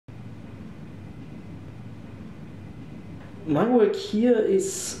My work here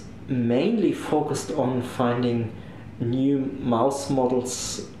is mainly focused on finding new mouse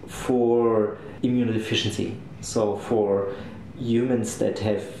models for immunodeficiency. So for humans that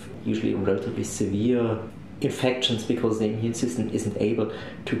have usually relatively severe infections because the immune system isn't able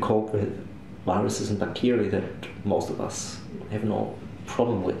to cope with viruses and bacteria that most of us have no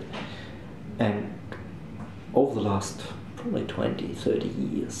problem with. And over the last probably 20, 30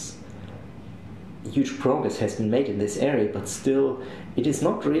 years, huge progress has been made in this area, but still it is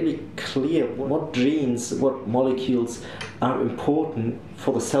not really clear what genes, what molecules are important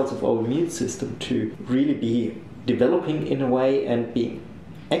for the cells of our immune system to really be developing in a way and being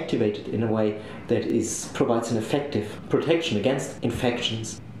activated in a way that provides an effective protection against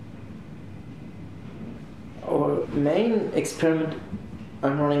infections. Our main experiment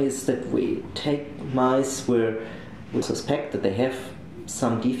I'm running is that we take mice where we suspect that they have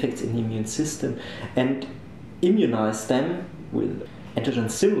some defects in the immune system and immunize them with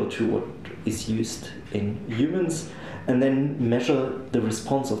antigens similar to what is used in humans, and then measure the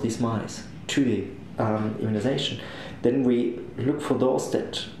response of these mice to the immunization. Then we look for those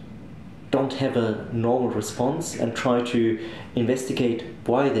that don't have a normal response and try to investigate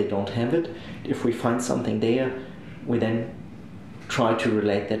why they don't have it. If we find something there, we then try to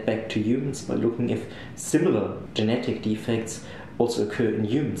relate that back to humans by looking if similar genetic defects also occur in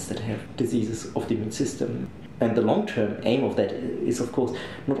humans that have diseases of the immune system. And the long-term aim of that is, of course,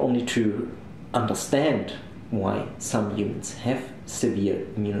 not only to understand why some humans have severe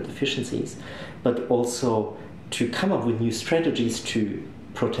immunodeficiencies, but also to come up with new strategies to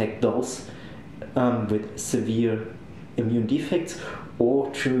protect those with severe immune defects,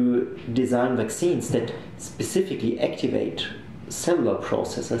 or to design vaccines that specifically activate cellular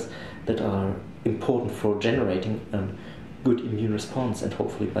processes that are important for generating a good immune response, and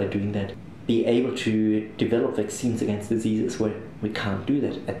hopefully by doing that be able to develop vaccines against diseases where we can't do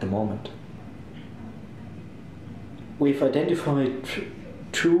that at the moment. We've identified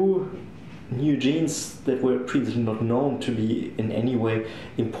two new genes that were previously not known to be in any way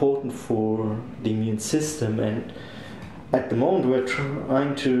important for the immune system, and at the moment we're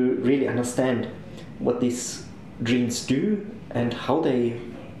trying to really understand what these genes do and how they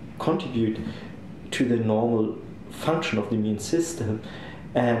contribute to the normal function of the immune system.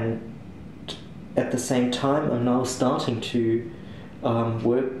 And at the same time, I'm now starting to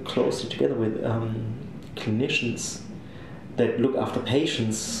work closely together with clinicians that look after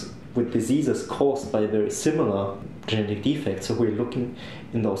patients with diseases caused by very similar genetic defects. So we're looking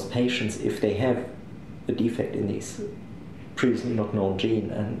in those patients if they have a defect in this previously not known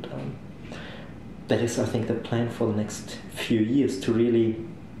gene, and that is, I think, the plan for the next few years, to really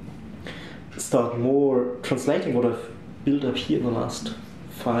start more translating what I've built up here in the last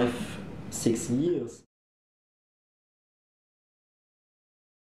 5-6 years.